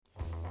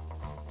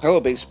Hello,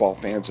 baseball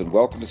fans, and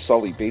welcome to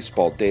Sully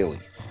Baseball Daily,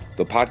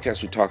 the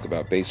podcast we talk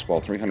about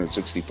baseball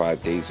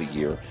 365 days a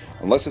year.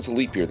 Unless it's a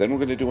leap year, then we're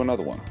going to do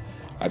another one.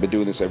 I've been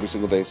doing this every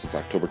single day since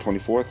October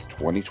 24th,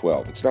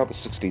 2012. It's now the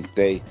 16th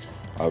day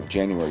of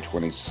January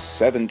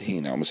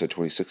 2017. I almost said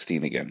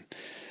 2016 again.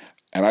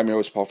 And I'm your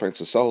host, Paul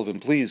Francis Sullivan.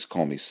 Please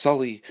call me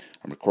Sully.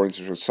 I'm recording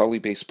this from Sully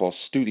Baseball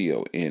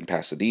Studio in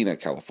Pasadena,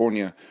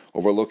 California,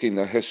 overlooking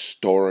the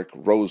historic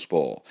Rose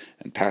Bowl.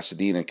 And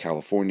Pasadena,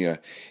 California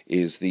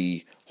is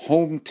the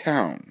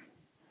hometown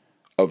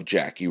of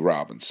Jackie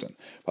Robinson.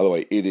 By the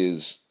way, it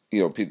is,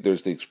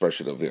 there's the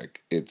expression of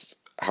it's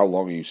how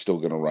long are you still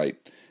going to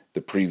write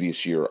the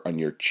previous year on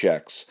your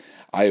checks?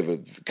 I have a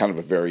kind of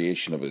a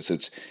variation of this.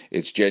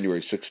 It's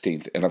January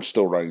 16th, and I'm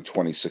still writing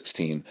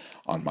 2016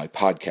 on my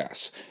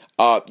podcasts.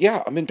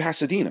 I'm in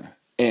Pasadena,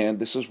 and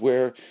this is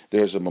where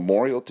there's a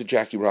memorial to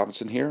Jackie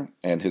Robinson here,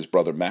 and his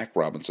brother Mac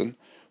Robinson,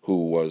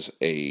 who was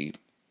an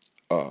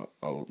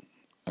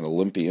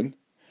Olympian.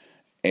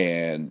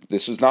 And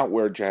this is not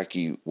where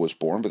Jackie was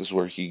born, but this is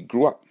where he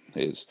grew up.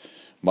 His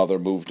mother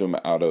moved him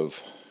out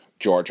of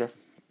Georgia,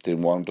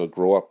 didn't want him to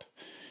grow up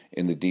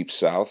in the Deep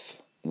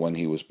South when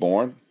he was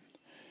born.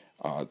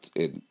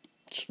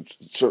 It's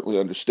certainly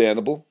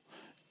understandable,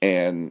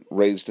 and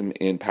raised him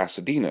in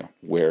Pasadena,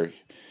 where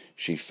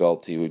she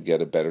felt he would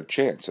get a better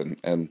chance.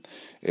 And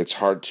it's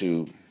hard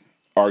to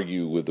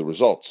argue with the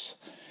results.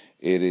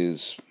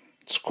 It's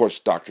of course,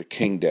 Dr.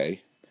 King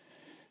Day.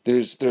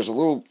 There's a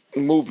little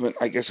movement,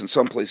 I guess, in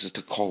some places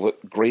to call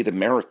it Great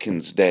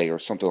Americans Day or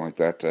something like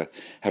that, to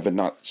have it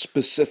not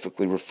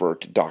specifically refer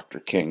to Dr.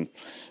 King,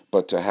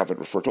 but to have it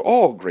refer to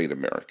all great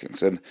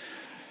Americans. And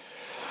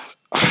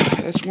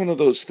it's one of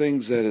those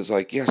things that is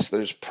like, yes,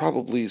 there's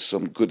probably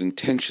some good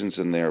intentions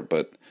in there,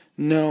 but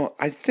no,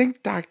 I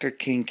think Dr.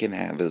 King can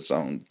have his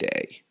own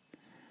day.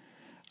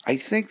 I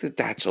think that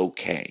that's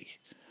okay.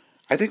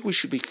 I think we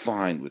should be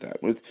fine with that.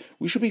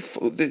 We should be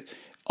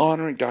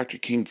honoring Dr.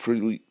 King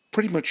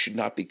pretty much should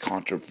not be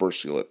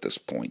controversial at this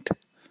point.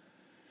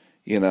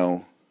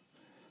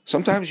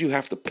 Sometimes you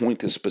have to point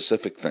to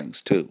specific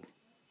things too.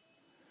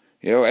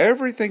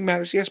 Everything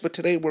matters, yes, but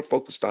today we're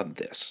focused on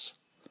this.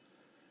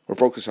 We're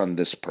focused on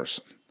this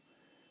person.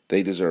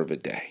 They deserve a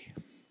day.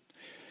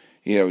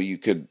 You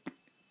could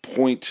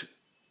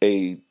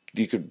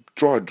you could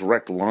draw a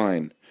direct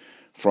line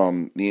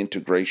from the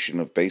integration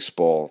of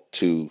baseball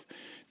to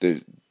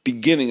the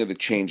beginning of the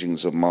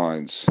changings of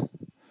minds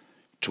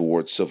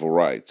towards civil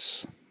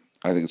rights.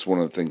 I think it's one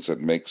of the things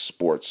that makes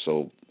sports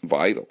so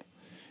vital,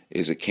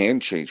 is it can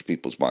change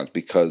people's minds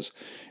because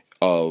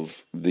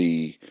of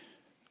the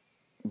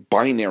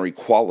binary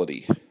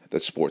quality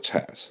that sports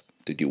has.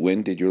 Did you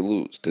win? Did you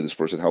lose? Did this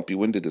person help you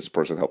win? Did this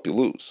person help you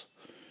lose?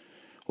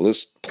 Well,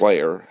 this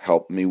player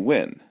helped me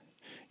win,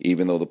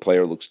 even though the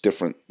player looks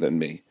different than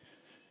me.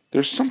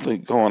 There's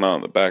something going on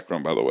in the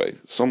background, by the way.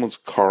 Someone's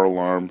car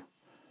alarm,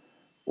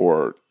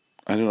 or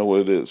I don't know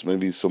what it is.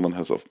 Maybe someone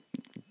has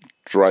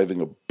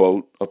driving a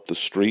boat up the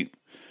street,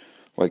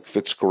 like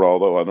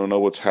Fitzcarraldo. I don't know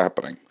what's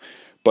happening.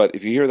 But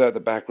if you hear that in the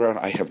background,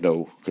 I have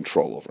no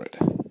control over it.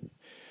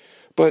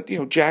 But,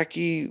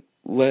 Jackie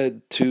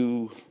led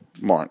to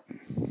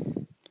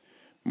Martin.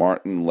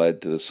 Martin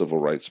led to the civil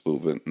rights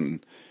movement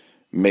and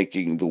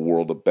making the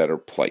world a better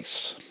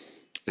place.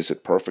 Is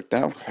it perfect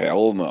now?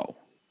 Hell no.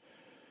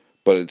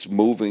 But it's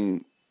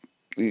moving.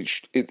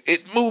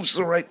 It moves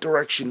the right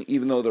direction,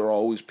 even though there are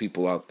always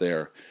people out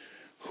there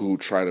who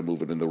try to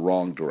move it in the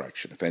wrong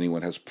direction. If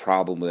anyone has a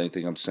problem with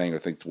anything I'm saying or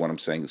thinks what I'm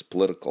saying is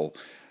political,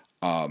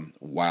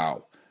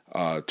 wow.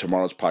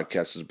 Tomorrow's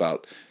podcast is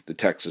about the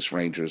Texas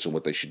Rangers and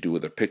what they should do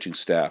with their pitching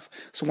staff.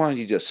 So why don't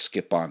you just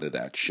skip on to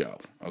that show,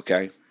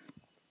 okay?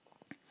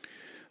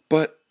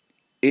 But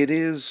it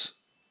is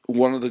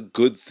one of the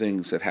good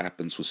things that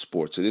happens with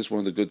sports. It is one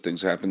of the good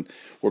things that happened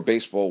where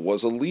baseball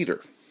was a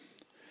leader.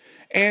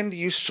 And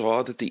you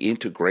saw that the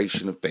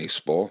integration of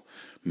baseball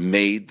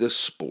made the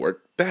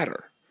sport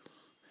better.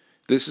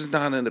 This is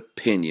not an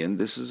opinion.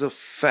 This is a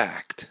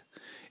fact.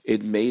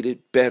 It made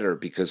it better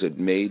because it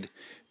made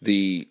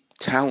the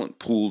talent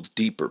pool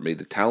deeper, made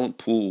the talent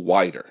pool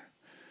wider.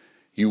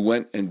 You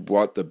went and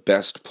brought the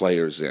best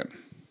players in.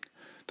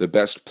 The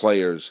best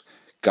players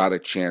got a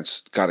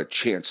chance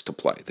to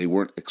play. They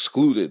weren't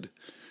excluded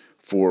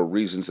for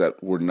reasons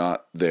that were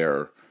not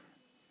their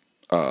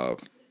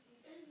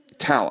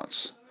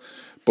talents.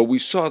 But we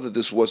saw that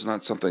this was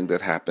not something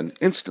that happened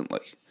instantly.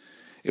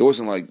 It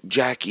wasn't like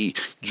Jackie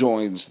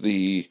joins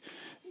the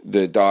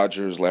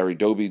Dodgers, Larry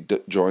Doby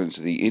joins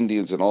the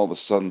Indians, and all of a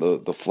sudden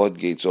the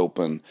floodgates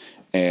open,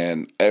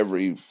 and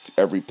every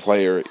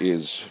player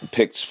is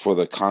picked for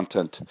the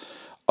content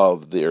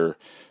of their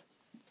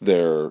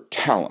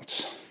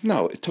talents.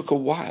 No, it took a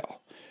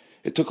while.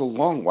 It took a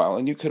long while,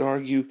 and you could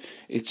argue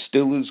it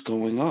still is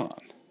going on.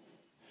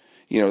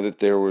 That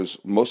there was,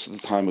 most of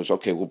the time it was,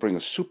 okay, we'll bring a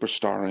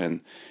superstar in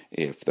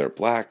if they're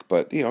black,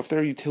 but, if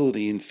they're a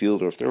utility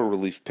infielder, if they're a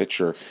relief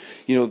pitcher,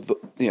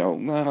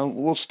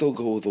 we'll still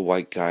go with the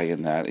white guy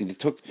in that. And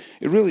it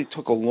really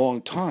took a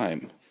long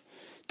time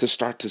to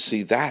start to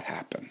see that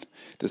happen,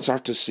 to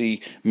start to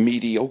see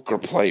mediocre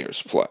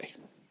players play.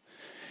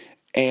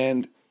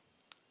 And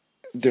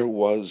there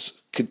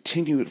was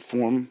continued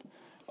form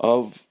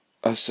of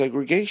a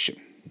segregation.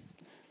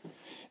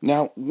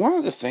 Now, one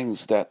of the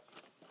things that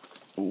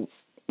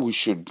we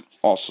should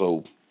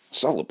also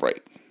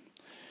celebrate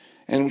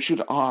and we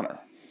should honor,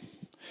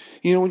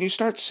 when you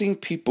start seeing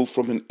people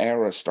from an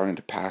era starting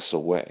to pass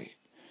away,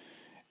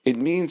 it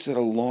means that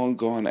a long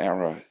gone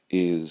era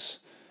is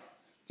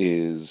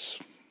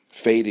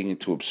fading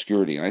into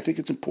obscurity. And I think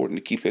it's important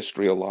to keep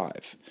history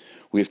alive.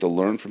 We have to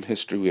learn from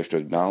history, we have to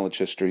acknowledge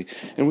history,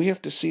 and we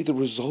have to see the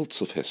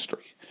results of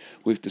history.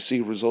 We have to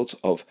see results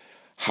of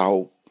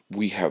how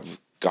we have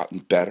gotten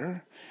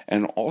better,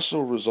 and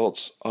also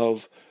results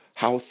of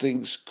how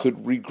things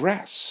could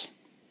regress.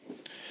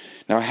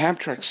 Now,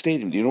 Hamtramck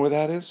Stadium, do you know where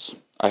that is?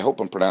 I hope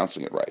I'm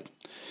pronouncing it right.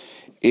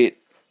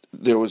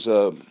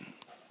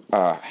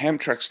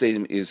 Hamtramck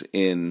Stadium is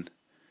and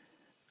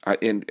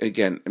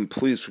again, and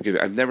please forgive me,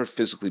 I've never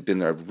physically been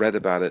there. I've read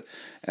about it,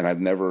 and I've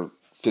never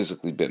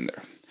physically been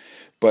there.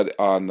 But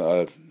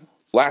on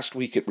last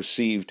week, it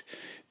received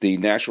the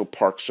National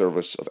Park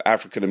Service of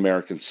African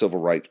American Civil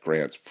Rights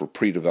grants for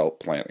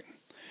pre-developed planning.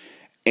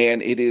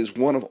 And it is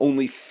one of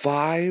only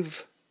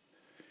 5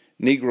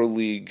 Negro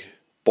League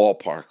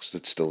ballparks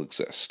that still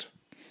exist.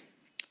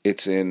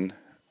 It's in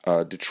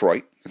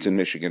Detroit. It's in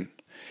Michigan.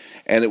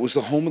 And it was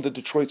the home of the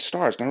Detroit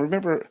Stars. Now,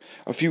 remember,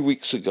 a few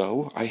weeks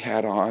ago, I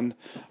had on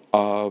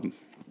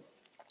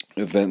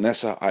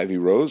Vanessa Ivy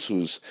Rose,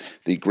 who's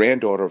the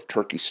granddaughter of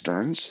Turkey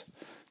Stearns,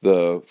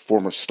 the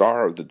former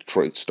star of the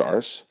Detroit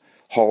Stars,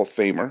 Hall of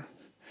Famer,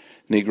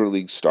 Negro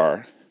League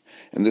star.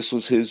 And this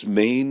was his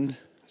main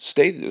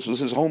stadium. This was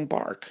his home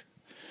park.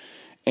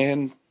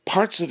 And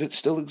parts of it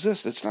still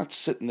exist. It's not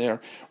sitting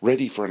there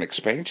ready for an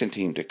expansion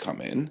team to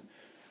come in,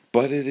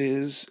 but it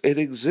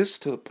exists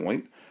to the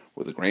point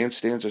where the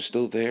grandstands are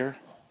still there,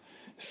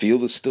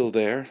 field is still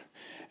there,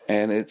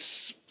 and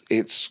it's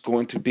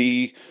going to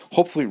be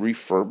hopefully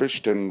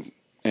refurbished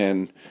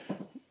and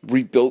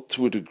rebuilt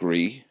to a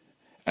degree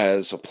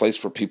as a place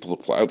for people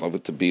to play. I'd love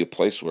it to be a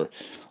place where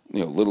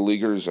little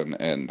leaguers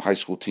and high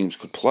school teams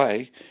could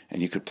play,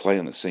 and you could play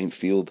on the same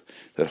field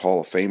that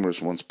Hall of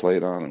Famers once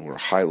played on and where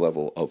high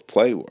level of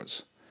play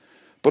was.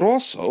 But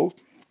also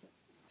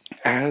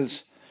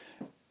as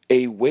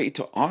a way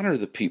to honor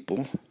the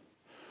people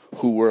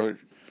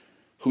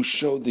who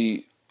showed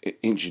the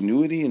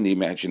ingenuity and the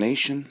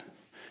imagination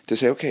to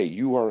say, okay,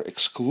 you are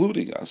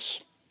excluding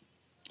us,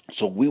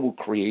 so we will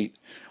create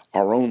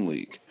our own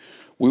league.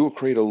 We will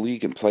create a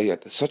league and play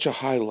at such a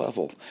high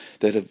level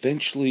that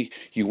eventually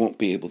you won't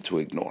be able to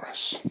ignore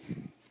us,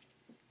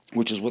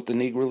 which is what the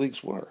Negro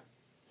Leagues were.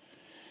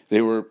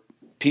 They were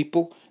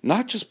people,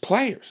 not just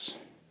players.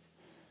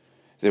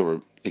 There were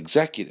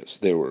executives,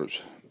 there were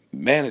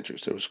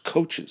managers, there was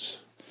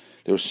coaches,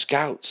 there were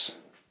scouts,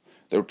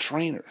 there were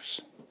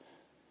trainers.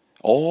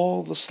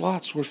 All the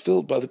slots were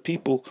filled by the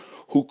people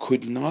who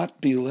could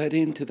not be let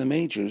into the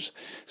majors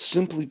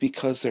simply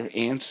because their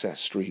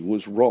ancestry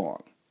was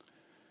wrong.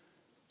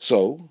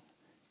 So,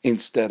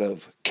 instead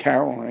of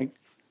cowering,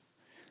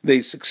 they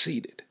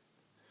succeeded,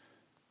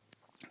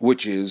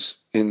 which is,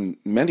 in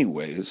many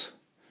ways,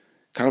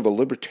 kind of a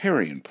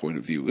libertarian point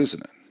of view,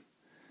 isn't it?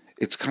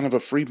 It's kind of a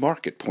free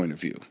market point of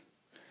view.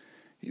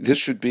 This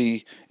should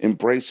be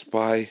embraced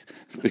by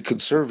the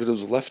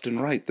conservatives left and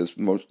right, this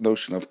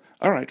notion of,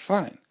 all right,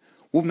 fine.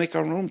 We'll make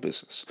our own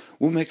business.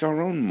 We'll make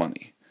our own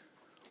money.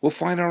 We'll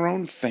find our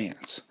own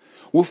fans.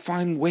 We'll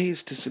find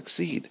ways to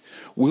succeed.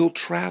 We'll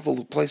travel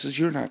to places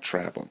you're not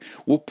traveling.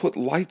 We'll put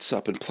lights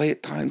up and play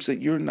at times that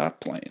you're not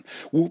playing.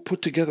 We'll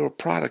put together a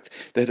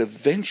product that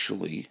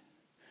eventually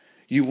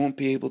you won't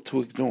be able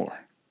to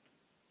ignore.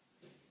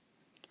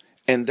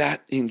 And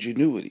that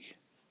ingenuity,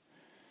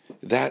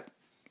 that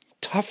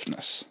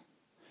toughness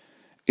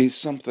is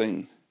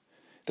something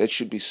that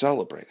should be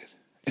celebrated.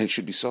 And it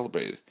should be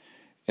celebrated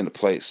in a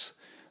place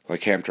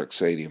like Hamtramck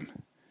Stadium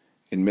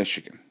in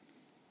Michigan.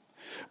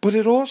 But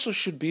it also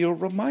should be a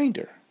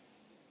reminder.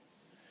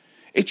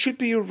 It should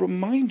be a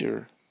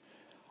reminder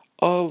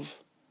of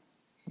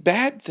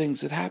bad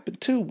things that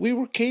happened too. We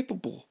were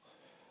capable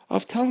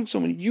of telling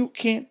someone, you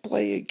can't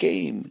play a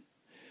game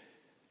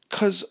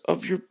because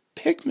of your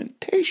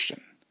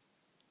pigmentation.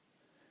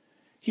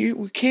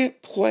 You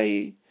can't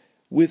play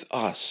with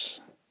us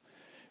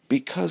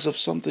because of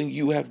something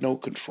you have no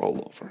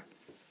control over.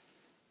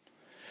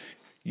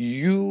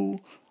 You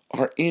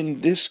are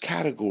in this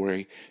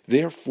category,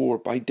 therefore,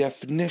 by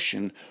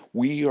definition,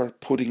 we are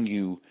putting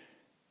you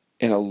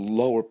in a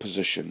lower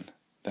position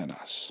than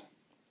us.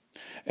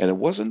 And it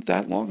wasn't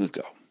that long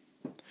ago.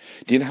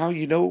 Do you know how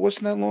you know it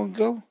wasn't that long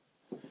ago?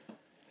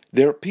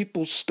 There are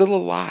people still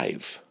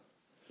alive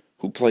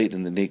who played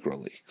in the Negro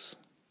Leagues.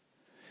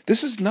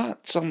 This is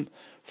not some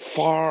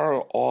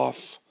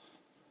far-off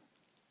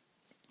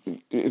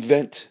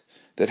event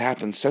that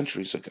happened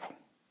centuries ago.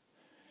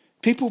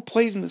 People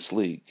played in this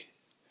league.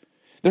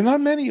 There are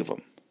not many of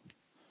them,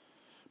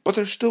 but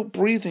they're still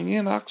breathing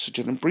in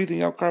oxygen and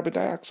breathing out carbon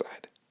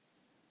dioxide.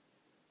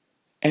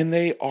 And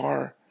they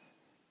are,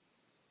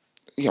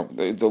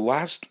 the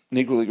last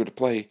Negro Leaguer to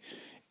play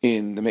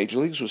in the major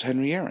leagues was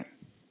Henry Aaron.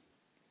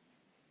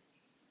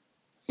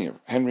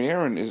 Henry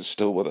Aaron is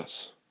still with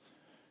us.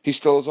 He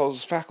still has all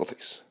his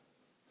faculties.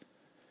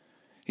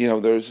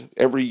 There's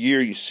every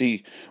year you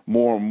see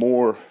more and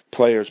more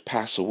players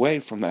pass away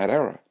from that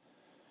era.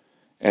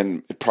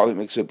 And it probably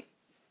makes it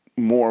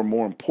more and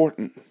more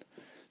important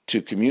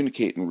to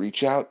communicate and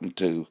reach out and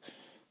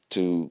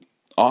to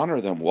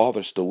honor them while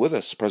they're still with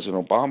us.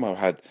 President Obama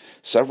had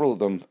several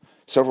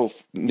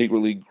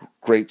Negro League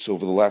greats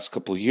over the last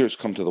couple of years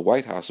come to the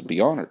White House and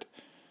be honored.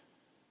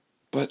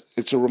 But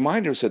it's a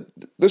reminder that,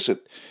 listen,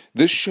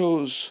 this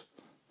shows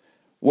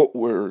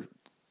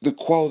the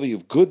quality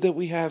of good that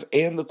we have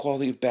and the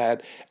quality of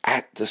bad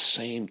at the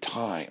same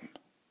time.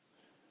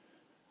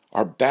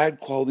 Our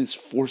bad qualities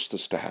forced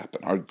us to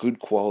happen. Our good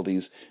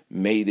qualities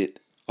made it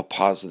a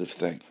positive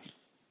thing.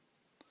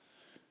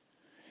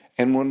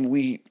 And when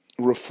we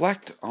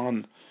reflect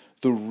on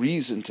the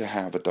reason to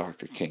have a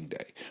Dr. King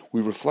Day,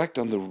 we reflect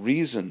on the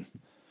reason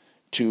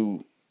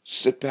to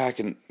sit back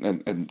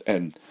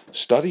and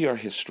study our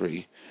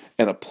history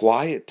and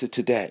apply it to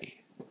today.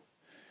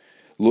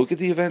 Look at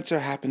the events that are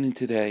happening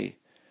today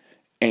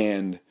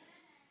and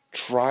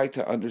try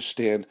to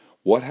understand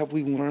what have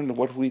we learned and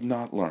what have we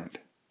not learned.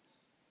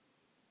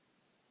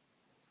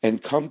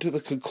 And come to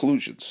the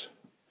conclusions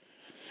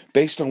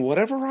based on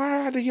whatever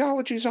our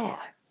ideologies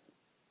are,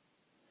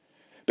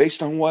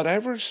 based on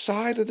whatever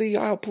side of the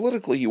aisle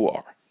politically you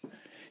are.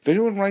 If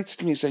anyone writes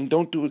to me saying,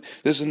 don't do it,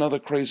 this is another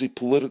crazy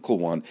political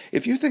one,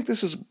 if you think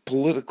this is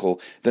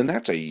political, then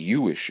that's a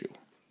you issue.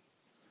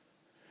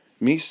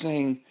 Me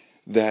saying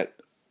that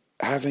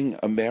having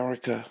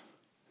America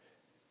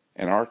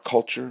and our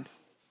culture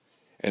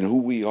and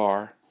who we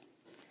are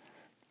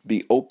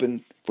be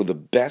open for the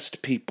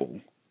best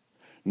people,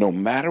 no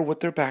matter what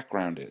their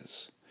background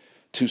is,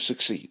 to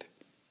succeed.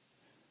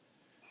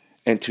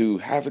 And to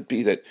have it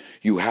be that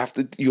you have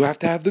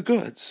to have the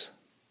goods.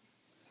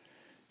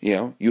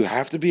 You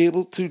have to be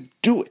able to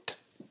do it.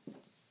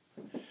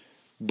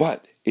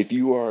 But if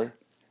you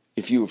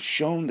have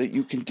shown that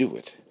you can do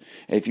it,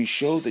 and if you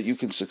show that you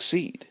can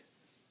succeed,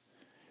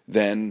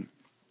 then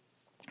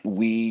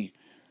we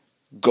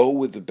go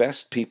with the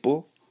best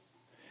people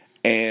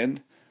and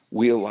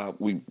we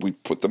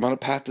put them on a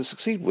path to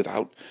succeed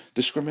without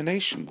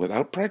discrimination,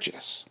 without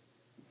prejudice.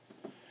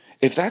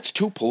 If that's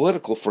too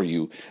political for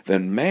you,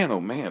 then man,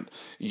 oh man,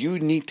 you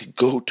need to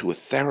go to a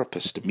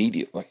therapist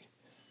immediately.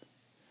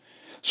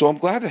 So I'm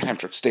glad that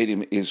Hamtramck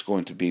Stadium is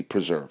going to be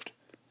preserved,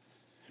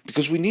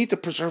 because we need to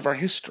preserve our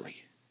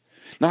history.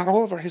 Not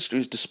all of our history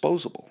is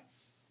disposable.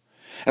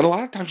 And a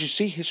lot of times you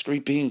see history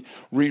being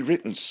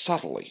rewritten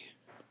subtly.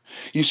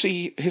 You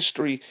see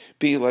history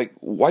be like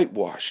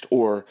whitewashed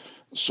or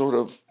sort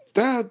of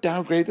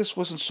downgrade. This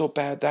wasn't so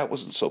bad, that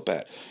wasn't so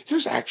bad.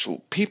 There's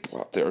actual people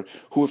out there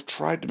who have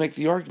tried to make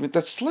the argument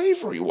that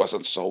slavery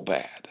wasn't so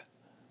bad.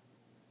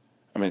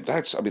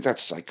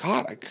 That's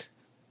psychotic.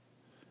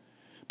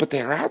 But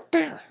they're out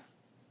there.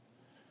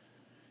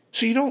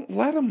 So you don't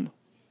let them.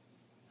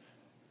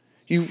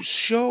 You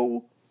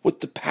show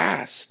what the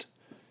past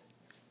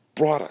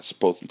brought us,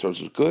 both in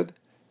terms of good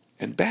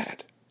and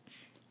bad.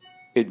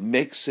 It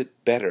makes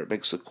it better. It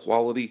makes the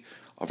quality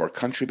of our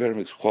country better. It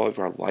makes the quality of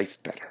our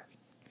life better.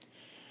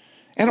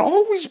 And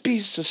always be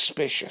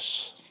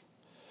suspicious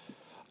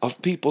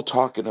of people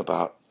talking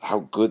about how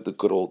good the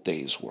good old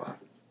days were.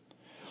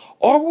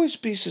 Always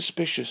be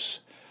suspicious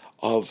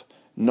of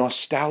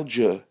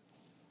nostalgia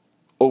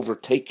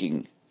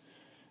overtaking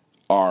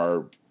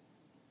our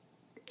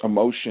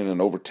emotion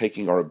and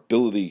overtaking our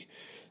ability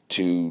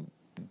to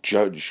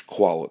judge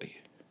quality.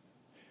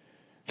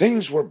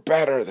 Things were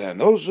better then.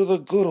 Those are the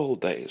good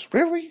old days.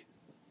 Really?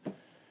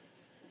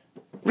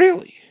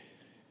 Really?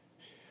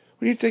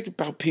 When you think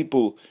about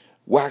people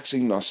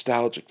waxing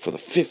nostalgic for the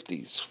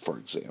 50s, for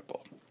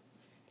example,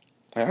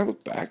 I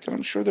look back and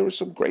I'm sure there were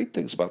some great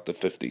things about the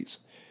 50s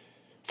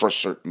for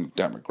certain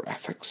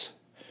demographics.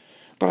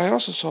 But I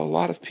also saw a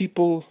lot of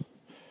people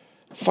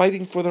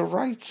fighting for their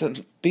rights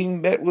and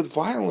being met with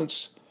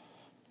violence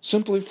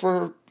simply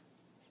for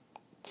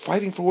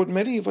fighting for what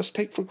many of us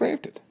take for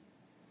granted.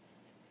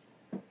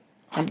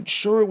 I'm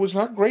sure it was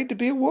not great to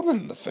be a woman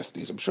in the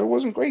 50s. I'm sure it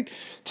wasn't great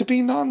to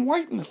be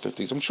non-white in the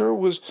 50s. I'm sure it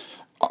was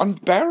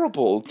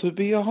unbearable to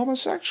be a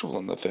homosexual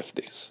in the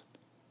 50s.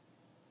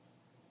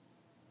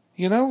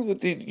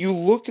 You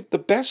look at the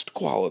best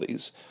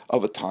qualities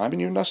of a time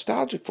and you're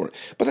nostalgic for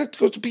it. But that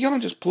goes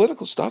beyond just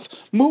political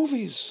stuff.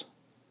 Movies.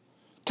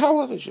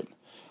 Television.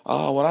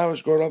 When I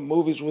was growing up,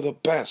 movies were the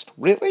best.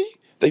 Really?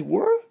 They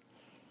were?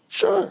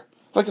 Sure.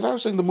 Like if I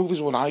was saying the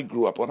movies when I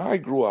grew up,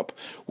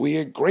 we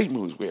had great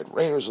movies. We had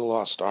Raiders of the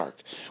Lost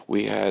Ark.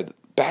 We had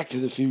Back to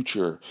the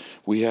Future.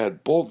 We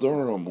had Bull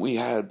Durham. We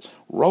had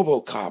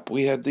RoboCop.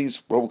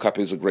 RoboCop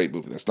is a great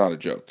movie. That's not a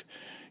joke.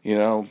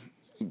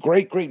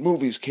 Great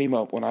movies came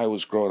up when I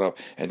was growing up.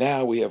 And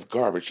now we have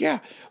garbage. Yeah,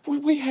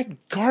 we had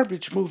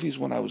garbage movies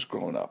when I was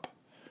growing up.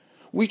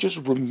 We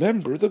just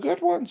remember the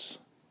good ones.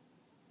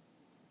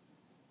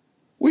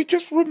 We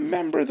just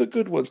remember the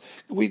good ones.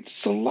 We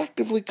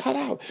selectively cut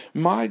out.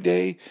 My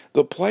day,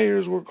 the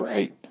players were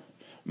great.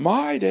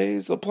 My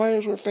days, the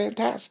players were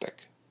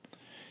fantastic.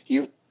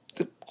 The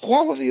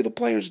quality of the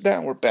players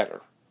now were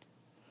better.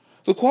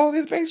 The quality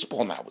of the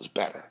baseball now is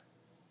better.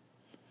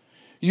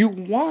 You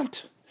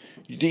want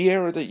the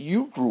era that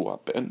you grew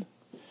up in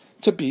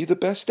to be the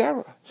best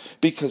era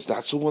because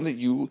that's the one that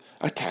you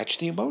attach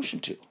the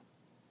emotion to.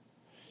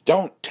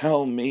 Don't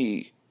tell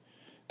me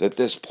that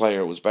this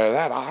player was better.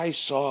 That I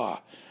saw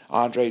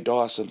Andre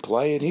Dawson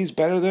play and he's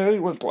better than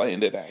anyone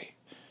playing today.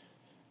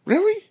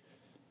 Really?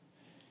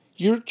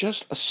 You're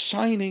just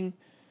assigning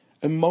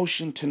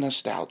emotion to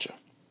nostalgia.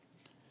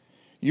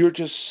 You're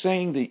just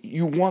saying that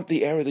you want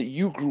the era that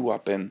you grew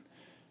up in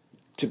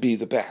to be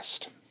the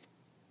best.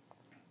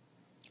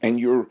 And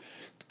you're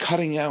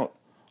cutting out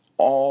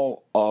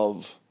all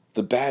of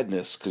the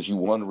badness because you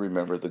want to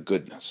remember the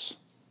goodness.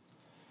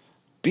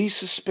 Be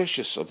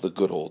suspicious of the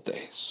good old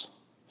days.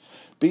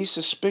 Be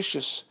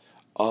suspicious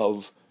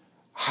of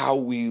how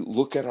we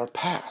look at our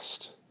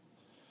past.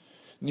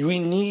 We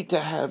need to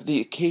have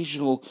the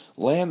occasional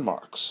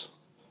landmarks,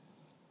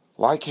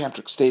 like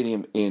Hamtramck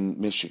Stadium in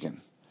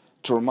Michigan,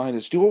 to remind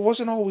us, it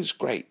wasn't always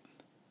great.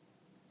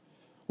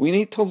 We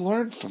need to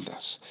learn from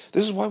this.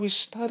 This is why we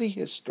study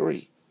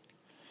history.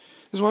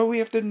 This is why we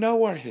have to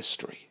know our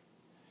history,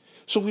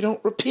 so we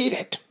don't repeat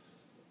it.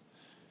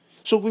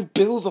 So we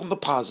build on the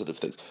positive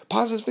things.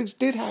 Positive things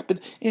did happen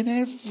in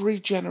every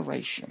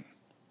generation,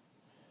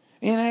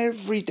 in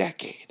every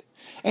decade.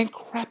 And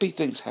crappy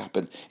things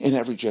happen in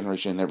every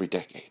generation, in every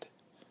decade.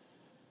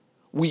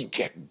 We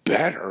get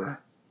better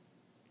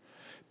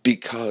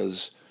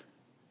because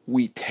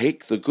we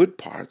take the good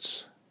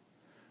parts,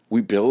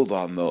 we build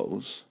on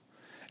those,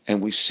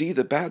 and we see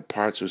the bad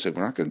parts, we say,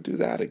 we're not going to do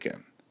that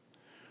again.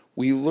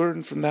 We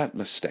learn from that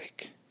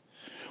mistake.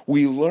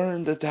 We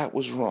learn that that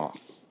was wrong.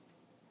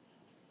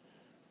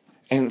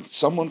 And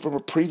someone from a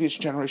previous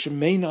generation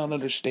may not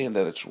understand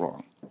that it's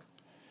wrong.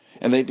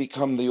 And they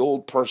become the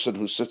old person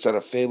who sits at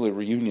a family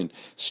reunion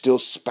still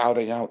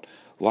spouting out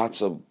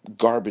lots of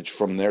garbage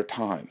from their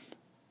time.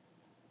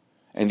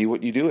 And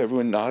what you do,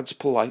 everyone nods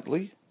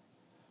politely,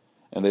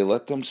 and they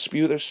let them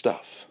spew their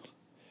stuff.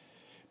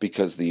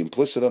 Because the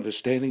implicit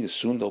understanding is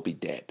soon they'll be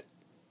dead.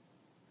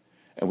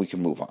 And we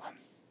can move on.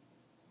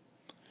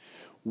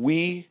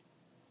 We,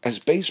 as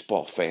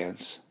baseball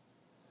fans,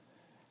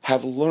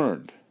 have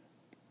learned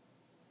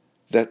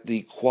that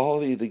the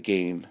quality of the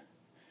game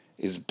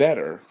is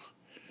better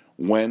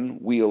when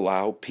we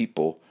allow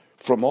people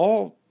from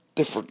all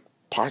different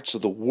parts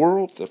of the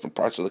world, different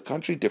parts of the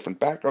country, different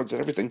backgrounds and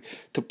everything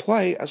to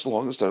play as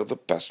long as they're the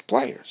best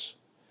players.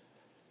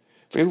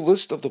 For a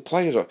list of the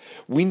players,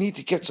 we need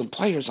to get some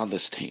players on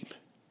this team.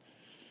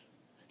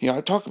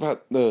 I talk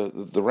about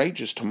the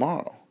Rangers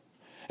tomorrow,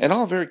 and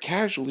I'll very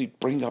casually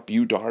bring up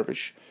Yu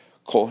Darvish,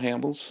 Cole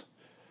Hamels.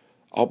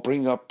 I'll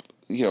bring up,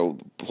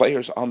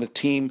 players on the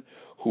team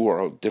who are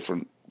of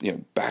different,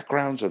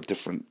 backgrounds, of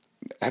different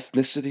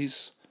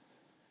ethnicities.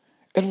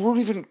 And won't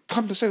even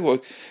come to say,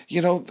 well,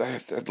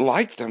 I'd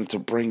like them to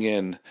bring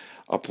in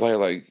a player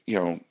like,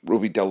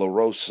 Ruby De La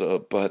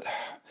Rosa, but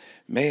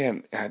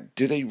man,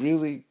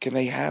 can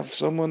they have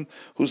someone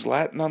who's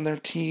Latin on their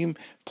team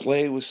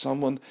play with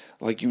someone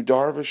like Yu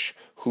Darvish,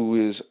 who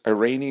is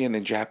Iranian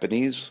and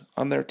Japanese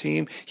on their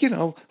team?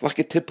 Like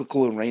a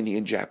typical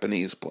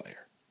Iranian-Japanese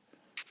player.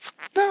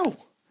 No.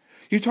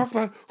 You talk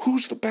about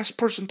who's the best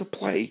person to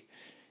play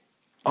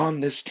on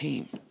this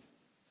team.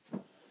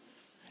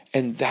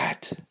 And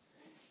that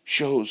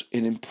shows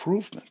an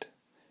improvement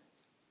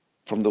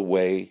from the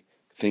way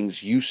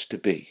things used to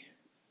be.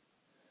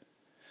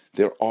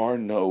 There are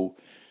no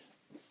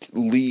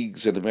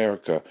leagues in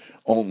America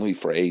only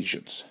for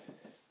Asians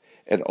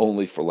and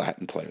only for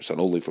Latin players and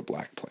only for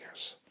black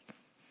players.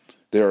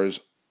 There is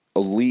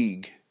a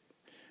league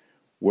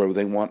where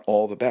they want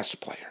all the best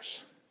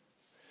players.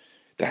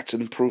 That's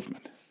an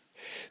improvement.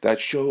 That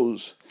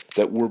shows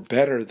that we're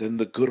better than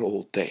the good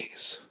old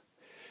days.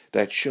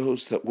 That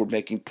shows that we're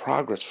making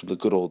progress from the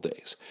good old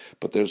days.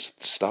 But there's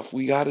stuff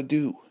we got to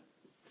do.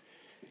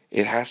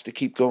 It has to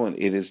keep going.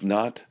 It is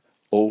not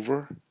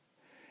over,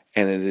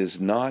 and it is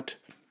not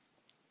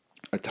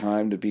a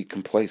time to be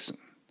complacent.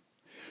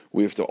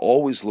 We have to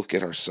always look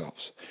at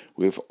ourselves.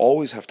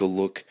 Always have to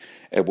look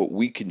at what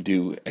we can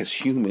do as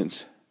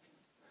humans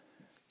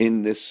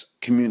in this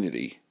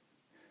community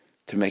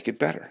to make it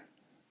better.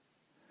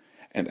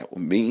 And that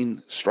will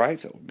mean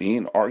strife, that will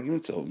mean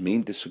arguments, that will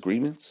mean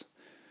disagreements.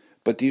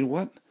 But do you know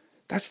what?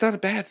 That's not a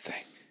bad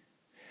thing.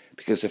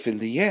 Because if in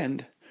the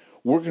end,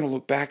 we're going to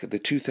look back at the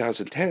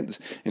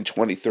 2010s in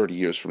 20, 30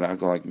 years from now and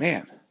go like,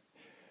 man,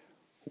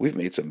 we've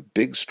made some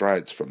big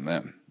strides from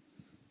them.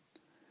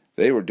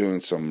 They were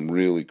doing some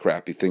really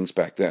crappy things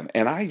back then.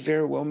 And I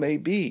very well may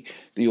be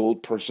the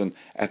old person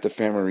at the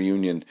family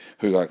reunion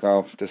who's like,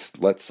 oh,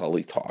 just let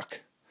Sully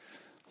talk.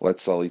 Let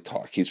Sully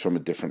talk. He's from a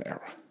different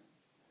era.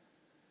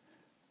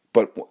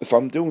 But if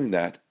I'm doing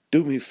that,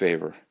 do me a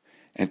favor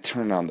and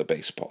turn on the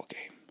baseball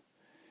game.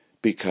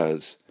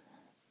 Because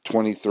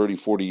 20, 30,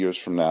 40 years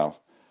from now,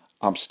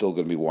 I'm still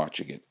going to be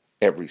watching it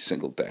every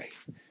single day.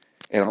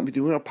 And I'll be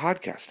doing a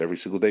podcast every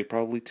single day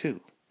probably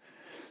too.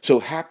 So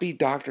happy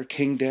Dr.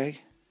 King Day.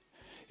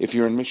 If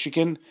you're in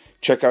Michigan,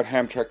 check out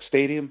Hamtramck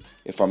Stadium.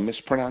 If I'm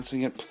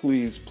mispronouncing it,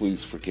 please,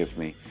 please forgive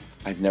me.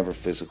 I've never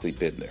physically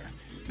been there.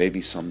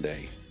 Maybe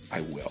someday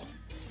I will.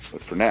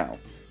 But for now,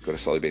 go to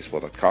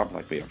sullybaseball.com,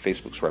 like me on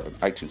Facebook, subscribe on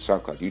iTunes,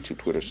 SoundCloud, YouTube,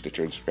 Twitter,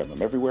 Stitcher, Instagram.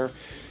 I'm everywhere.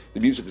 The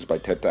music is by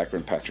Ted Thacker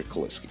and Patrick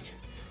Kaliski.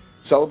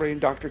 Celebrating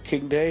Dr.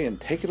 King Day and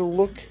taking a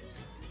look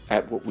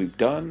at what we've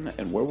done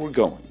and where we're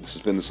going. This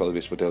has been the Sully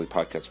Baseball Daily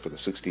Podcast for the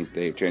 16th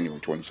day of January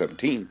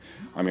 2017.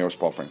 I'm your host,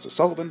 Paul Francis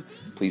Sullivan.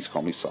 Please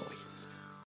call me Sully.